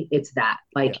say, it's that,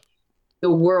 like,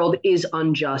 the world is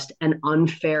unjust and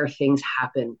unfair things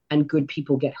happen and good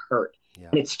people get hurt. Yeah.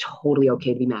 And it's totally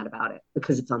okay to be mad about it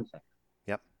because it's unfair.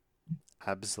 Yep.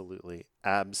 Absolutely.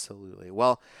 Absolutely.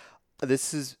 Well,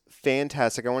 This is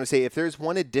fantastic. I want to say if there's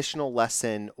one additional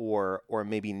lesson or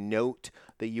maybe note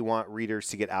that you want readers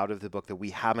to get out of the book that we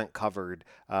haven't covered,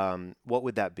 what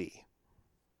would that be?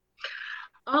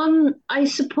 I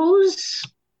suppose,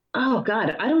 oh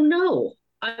God, I don't know.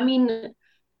 I mean,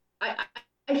 I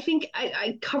I think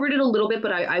I covered it a little bit,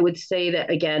 but I would say that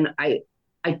again, I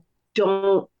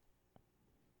don't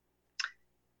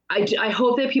I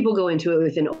hope that people go into it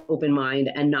with an open mind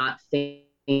and not think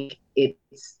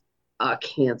it's a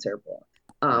cancer book.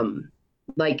 Um,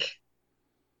 like,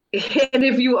 and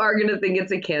if you are going to think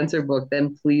it's a cancer book,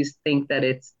 then please think that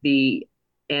it's the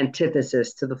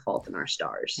antithesis to The Fault in Our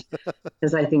Stars,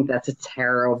 because I think that's a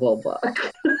terrible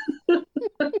book.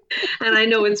 And I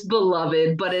know it's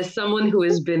beloved, but as someone who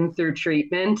has been through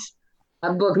treatment,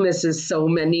 that book misses so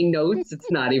many notes. It's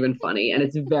not even funny. And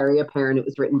it's very apparent it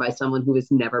was written by someone who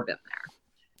has never been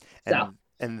there. So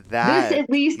And this, that at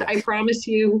least, I yes, promise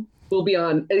you, it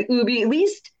will be at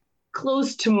least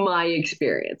close to my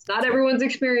experience. Not that's good. everyone's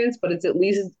experience, but it's at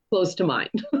least close to mine.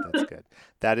 That's good.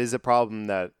 That is a problem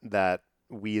that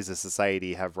we as a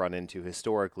society have run into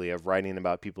historically of writing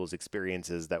about people's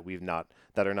experiences that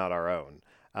are not our own.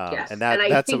 Yes. And And I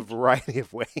that's a think, variety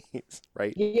of ways,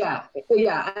 right? yeah,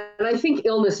 yeah. And I think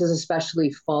illness has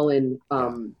especially fallen Yeah.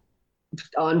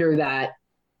 under that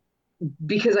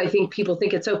because I think people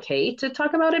think it's okay to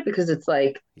talk about it because it's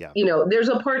like, Yeah. there's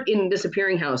a part in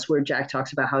Disappearing House where Jack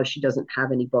talks about how she doesn't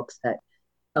have any books that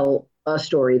tell a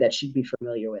story that she'd be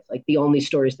familiar with. Like the only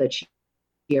stories that she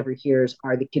ever hears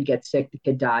are the kid gets sick, the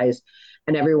kid dies,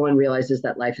 and everyone realizes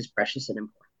that life is precious and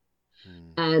important.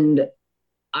 Hmm. And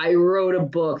I wrote a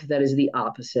book that is the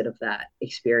opposite of that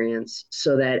experience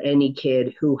so that any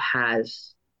kid who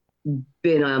has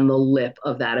been on the lip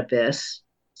of that abyss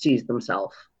sees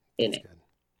themselves in That's it. good.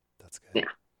 That's good.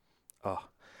 Yeah. Oh,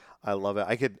 I love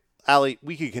it. Allie,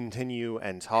 we could continue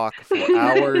and talk for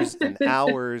hours and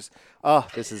hours. Oh,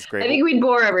 this is I great. think we'd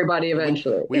bore everybody We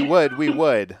eventually. we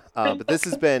would. But this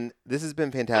has been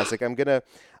fantastic. I'm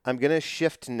gonna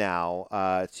shift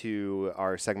now to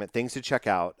our segment things to check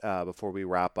out before we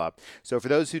wrap up. So for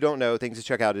those who don't know, things to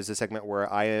check out is a segment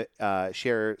where I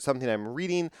share something I'm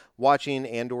reading, watching,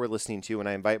 and/or listening to, and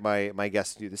I invite my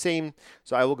guests to do the same.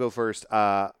 So I will go first.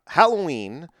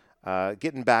 Halloween.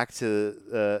 Getting back to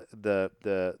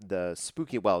the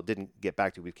spooky, well, didn't get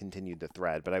back to. We've continued the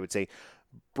thread, but I would say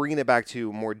bringing it back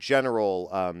to more general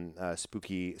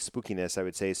spookiness, I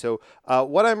would say. So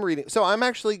what I'm reading, so I'm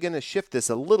actually going to shift this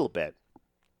a little bit.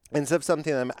 Instead of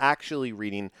something I'm actually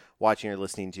reading, watching, or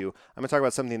listening to, I'm going to talk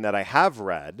about something that I have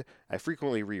read. I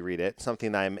frequently reread it,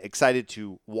 something I'm excited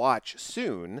to watch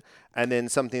soon, and then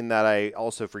something that I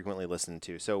also frequently listen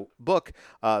to. So, book,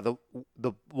 the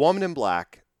Woman in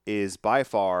Black is by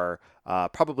far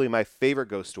probably my favorite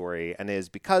ghost story and is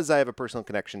because I have a personal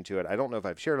connection to it. I don't know if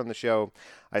I've shared on the show.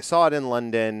 I saw it in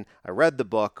London. I read the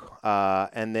book,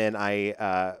 and then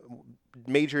I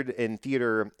majored in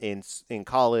theater in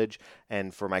college,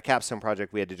 and for my capstone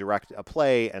project we had to direct a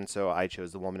play, and so I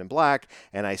chose The Woman in Black,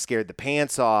 and I scared the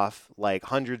pants off like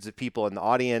hundreds of people in the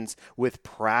audience with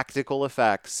practical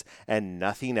effects and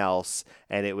nothing else,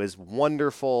 and it was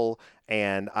wonderful.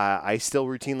 And I still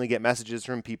routinely get messages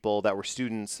from people that were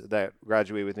students that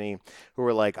graduate with me who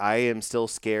were like, I am still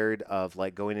scared of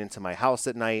like going into my house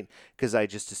at night because I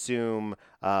just assume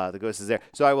the ghost is there.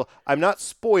 So I'm not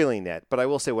spoiling it, but I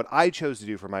will say what I chose to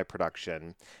do for my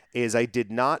production is I did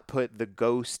not put the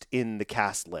ghost in the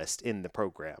cast list in the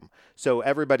program. So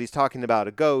everybody's talking about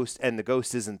a ghost and the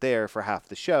ghost isn't there for half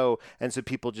the show. And so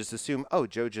people just assume, oh,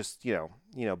 Joe just,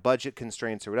 budget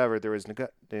constraints or whatever, there was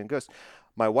a ghost.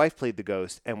 My wife played the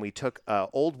ghost, and we took an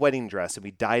old wedding dress and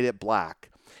we dyed it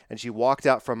black. And she walked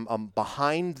out from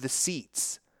behind the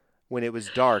seats when it was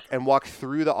dark and walked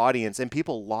through the audience, and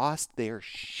people lost their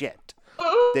shit.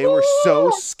 They were so Oh,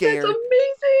 that's scared, and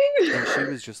she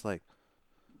amazing. was just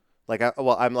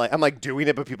I'm like doing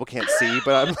it, but people can't see.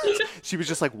 But she was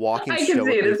just like walking I can see it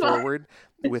stoically as well. forward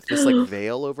with this like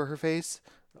veil over her face.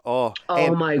 Oh, Oh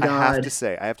and my I have God. to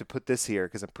say, I have to put this here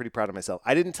because I'm pretty proud of myself.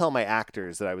 I didn't tell my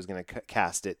actors that I was going to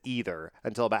cast it either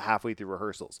until about halfway through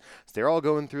rehearsals. So they're all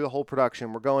going through the whole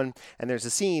production. We're going, and there's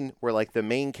a scene where like the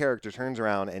main character turns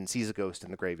around and sees a ghost in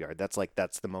the graveyard.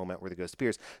 That's the moment where the ghost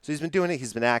appears. So he's been doing it.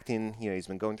 He's been acting. He's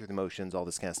been going through the motions, all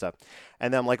this kind of stuff.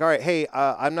 And then I'm like, all right, hey,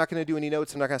 I'm not going to do any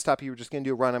notes. I'm not going to stop you. We're just going to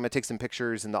do a run. I'm going to take some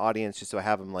pictures in the audience just so I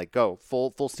have them like go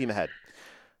full steam ahead.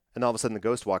 And all of a sudden the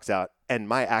ghost walks out, and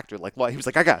my actor, like, well, he was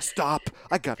like, I gotta stop.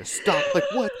 Like,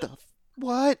 what the?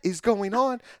 what is going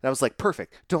on? And I was like,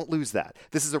 perfect. Don't lose that.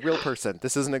 This is a real person.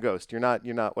 This isn't a ghost. You're not,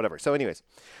 whatever. So anyways,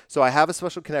 so I have a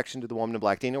special connection to The Woman in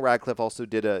Black. Daniel Radcliffe also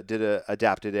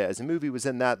adapted it as a movie, was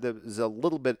in that. There was a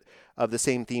little bit of the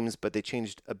same themes, but they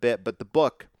changed a bit. But the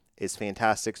book is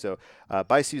fantastic. So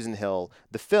by Susan Hill.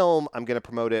 The film, I'm going to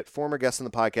promote it. Former guest on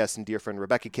the podcast and dear friend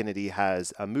Rebecca Kennedy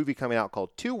has a movie coming out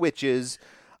called Two Witches.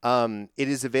 It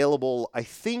is available, I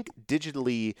think,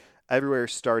 digitally everywhere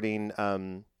starting...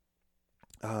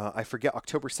 I forget,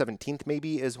 October 17th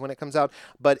maybe is when it comes out.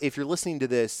 But if you're listening to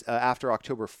this after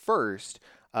October 1st,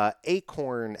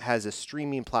 Acorn has a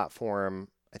streaming platform.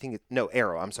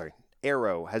 Arrow, I'm sorry.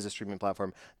 Arrow has a streaming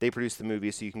platform. They produce the movie,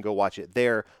 so you can go watch it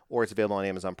there, or it's available on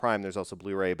Amazon Prime. There's also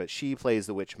Blu-ray, but she plays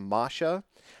the witch Masha.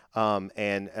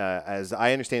 As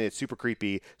I understand it, it's super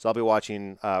creepy. So I'll be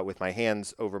watching with my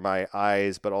hands over my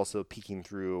eyes, but also peeking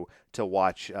through to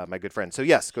watch my good friend. So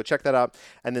yes, go check that out.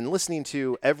 And then listening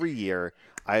to every year,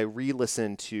 I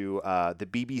re-listen to the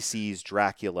BBC's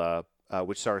Dracula,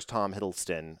 which stars Tom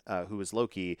Hiddleston, who is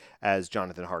Loki, as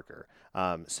Jonathan Harker.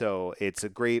 So it's a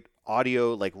great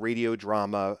audio, like radio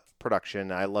drama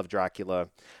production. I love Dracula,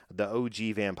 the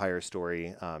OG vampire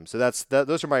story. So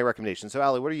those are my recommendations. So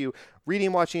Allie, what are you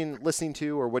reading, watching, listening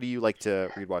to, or what do you like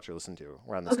to read, watch, or listen to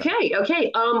around this time?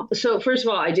 Okay. So first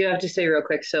of all, I do have to say real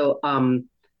quick. So,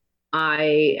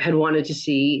 I had wanted to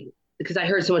see, because I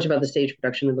heard so much about the stage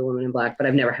production of The Woman in Black, but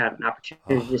I've never had an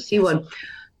opportunity to see one.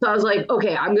 So I was like,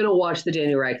 okay, I'm going to watch the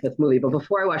Daniel Radcliffe movie. But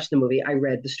before I watched the movie, I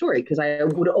read the story because I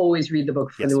would always read the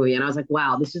book for the movie. And I was like,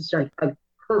 wow, this is like a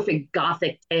perfect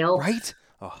gothic tale. Right?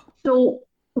 Oh. So,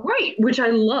 right, which I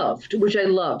loved.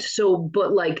 So,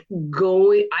 but like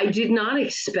I did not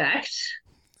expect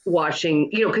watching,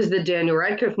 because the Daniel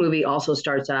Radcliffe movie also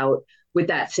starts out with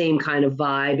that same kind of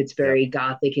vibe. It's very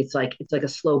gothic. It's like a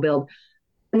slow build.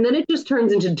 And then it just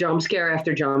turns into jump scare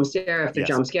after jump scare after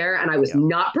jump scare. And I was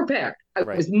not prepared. I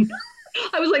was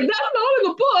like, that's not in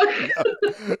the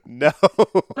book. No.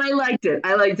 But I liked it.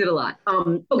 I liked it a lot.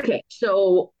 Okay.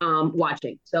 So,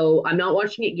 watching. So I'm not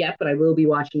watching it yet, but I will be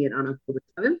watching it on October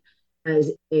 7th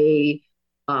as a,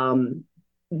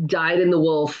 Dyed in the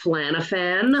Wool Flana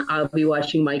fan. I'll be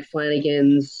watching Mike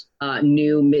Flanagan's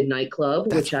new Midnight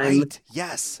Club, which I'm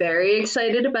very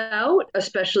excited about,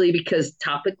 especially because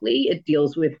topically it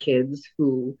deals with kids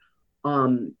who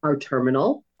are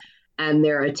terminal and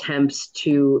their attempts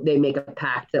they make a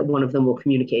pact that one of them will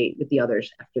communicate with the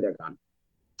others after they're gone.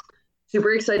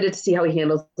 Super excited to see how he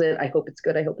handles it. I hope it's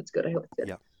good.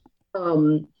 Yeah.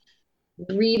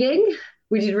 Reading.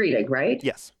 We did reading, right?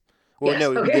 Yes. Well,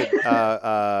 no, we did.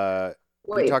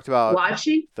 We talked about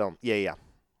watching film. Yeah.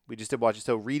 We just did watching.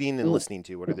 So reading and listening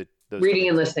to, what are those reading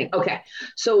and listening? Okay.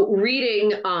 So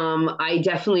reading, I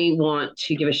definitely want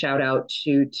to give a shout out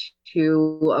to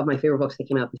two of my favorite books that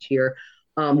came out this year.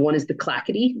 One is The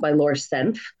Clackety by Laura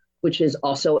Senf, which is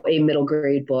also a middle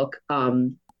grade book.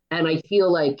 And I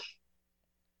feel like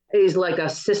is like a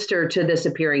sister to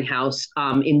Disappearing House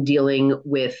in dealing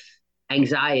with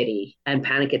anxiety and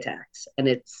panic attacks. And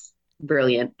it's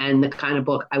brilliant, and the kind of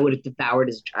book I would have devoured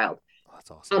as a child. Oh, that's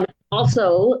awesome.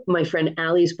 Also, my friend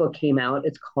Allie's book came out.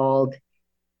 It's called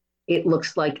It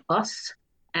Looks Like Us,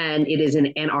 and it is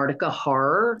an Antarctica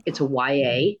horror. It's a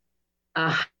YA.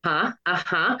 And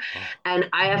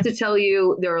I have to tell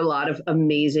you, there are a lot of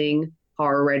amazing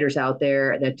horror writers out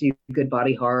there that do good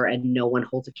body horror, and no one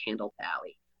holds a candle to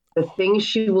Allie. The things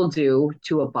she will do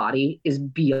to a body is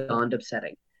beyond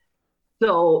upsetting.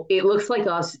 So It Looks Like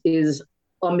Us is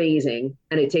amazing,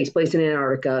 and it takes place in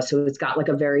Antarctica, so it's got like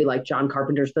a very like John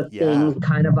Carpenter's The Thing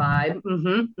kind of vibe,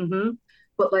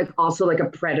 but like also like a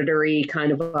predatory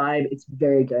kind of vibe. It's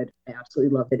very good. I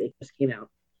absolutely loved it. It just came out.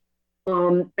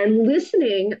 And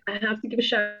listening, I have to give a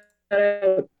shout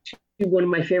out to one of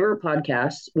my favorite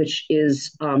podcasts, which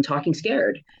is Talking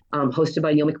Scared, hosted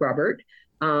by Neil McRobert,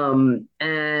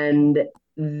 and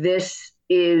this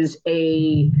is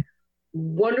a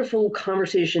wonderful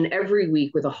conversation every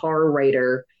week with a horror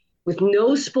writer with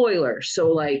no spoilers.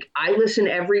 So like I listen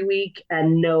every week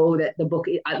and know that the book,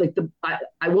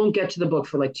 I won't get to the book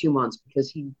for like 2 months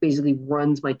because he basically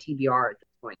runs my TBR at this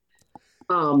point.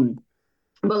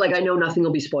 But like I know nothing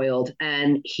will be spoiled,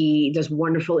 and he does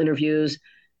wonderful interviews,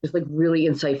 just like really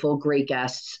insightful, great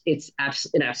guests. It's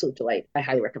an absolute delight. I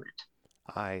highly recommend.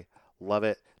 I love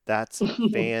it. That's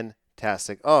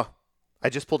fantastic. Oh, I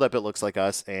just pulled up It Looks Like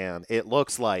Us, and it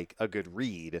looks like a good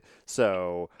read.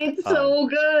 So It's so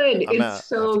good. I'm It's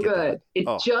so good. It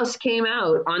Oh. just came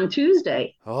out on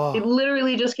Tuesday. Oh. It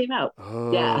literally just came out.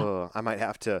 Yeah. Oh, I might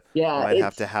have to. Yeah. I might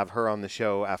have to have her on the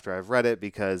show after I've read it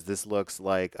because this looks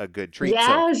like a good treat.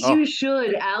 Yes, So, you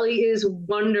should. Allie is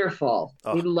wonderful.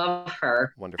 Oh. We love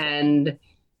her. Wonderful. And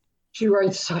she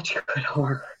writes such good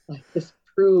horror. Like, it's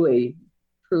truly,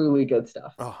 truly good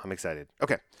stuff. Oh, I'm excited.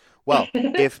 Okay. Well,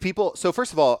 so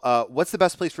first of all, what's the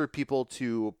best place for people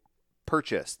to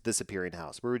purchase This Appearing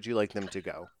House? Where would you like them to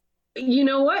go? You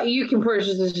know what? You can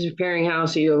purchase This Appearing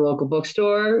House at your local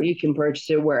bookstore. You can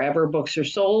purchase it wherever books are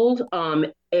sold.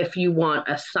 If you want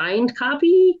a signed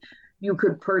copy, you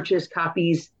could purchase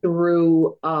copies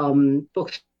through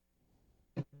Books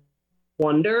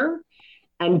Wonder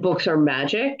and Books Are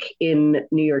Magic in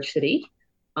New York City.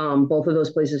 Both of those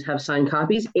places have signed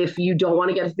copies. If you don't want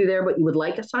to get it through there, but you would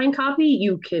like a signed copy,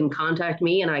 you can contact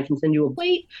me and I can send you a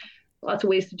plate. Lots of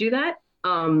ways to do that.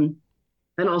 And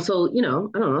also, I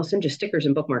don't know, send you stickers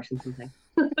and bookmarks and something.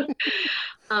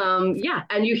 Yeah.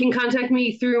 And you can contact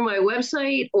me through my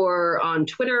website or on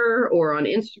Twitter or on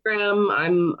Instagram.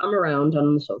 I'm around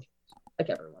on the socials, like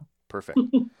everyone. Perfect.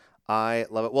 I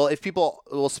love it. Well,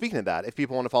 speaking of that, if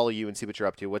people want to follow you and see what you're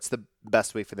up to, what's the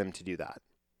best way for them to do that?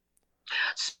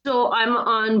 So I'm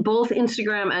on both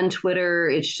Instagram and Twitter.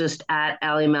 It's just at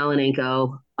Allie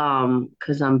Malinenko,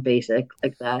 because I'm basic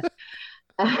like that.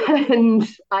 And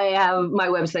I have my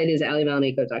website is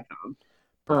alliemalinenko.com.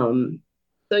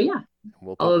 So yeah,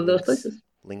 all of those places.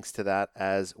 Links to that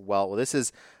as well. Well, this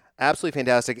is absolutely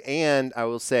fantastic. And I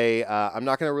will say, I'm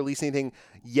not going to release anything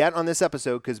yet on this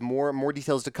episode because more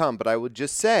details to come. But I would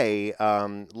just say,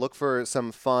 look for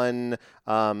some fun,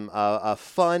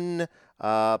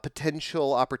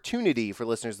 potential opportunity for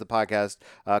listeners of the podcast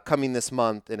coming this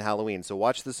month in Halloween. So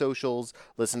watch the socials,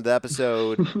 listen to the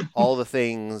episode, all the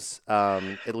things.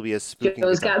 It'll be a spooky.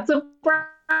 Joe's got surprises.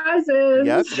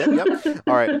 Yep.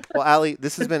 All right. Well, Allie,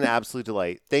 this has been an absolute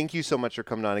delight. Thank you so much for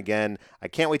coming on again. I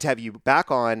can't wait to have you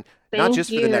back on, not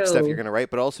just for the next stuff you're going to write,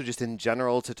 but also just in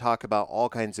general to talk about all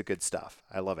kinds of good stuff.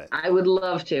 I love it. I would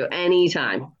love to.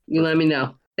 Anytime. You let me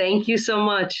know. Thank you so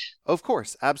much. Of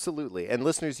course, absolutely. And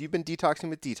listeners, you've been detoxing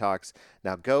with Detox.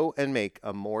 Now go and make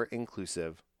a more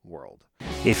inclusive world.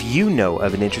 If you know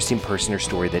of an interesting person or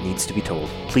story that needs to be told,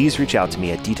 please reach out to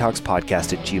me at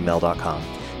detoxpodcast@gmail.com.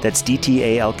 That's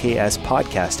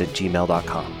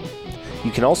DTALKSpodcast@gmail.com.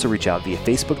 You can also reach out via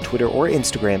Facebook, Twitter, or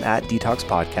Instagram at Detox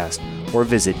Podcast or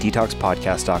visit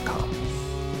detoxpodcast.com.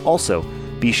 Also,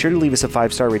 be sure to leave us a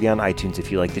 5-star rating on iTunes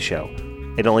if you like the show.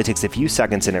 It only takes a few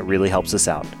seconds and it really helps us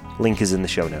out. Link is in the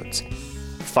show notes.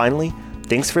 Finally,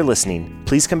 thanks for listening.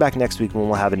 Please come back next week when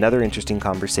we'll have another interesting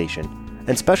conversation.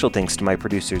 And special thanks to my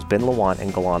producers Ben Lawant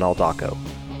and Galan Aldacco.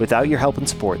 Without your help and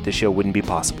support, this show wouldn't be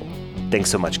possible.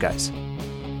 Thanks so much, guys.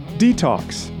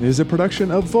 Detox is a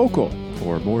production of Vocal.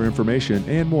 For more information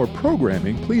and more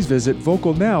programming, please visit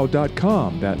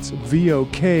vocalnow.com. That's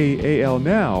VOKAL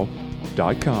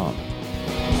now.com.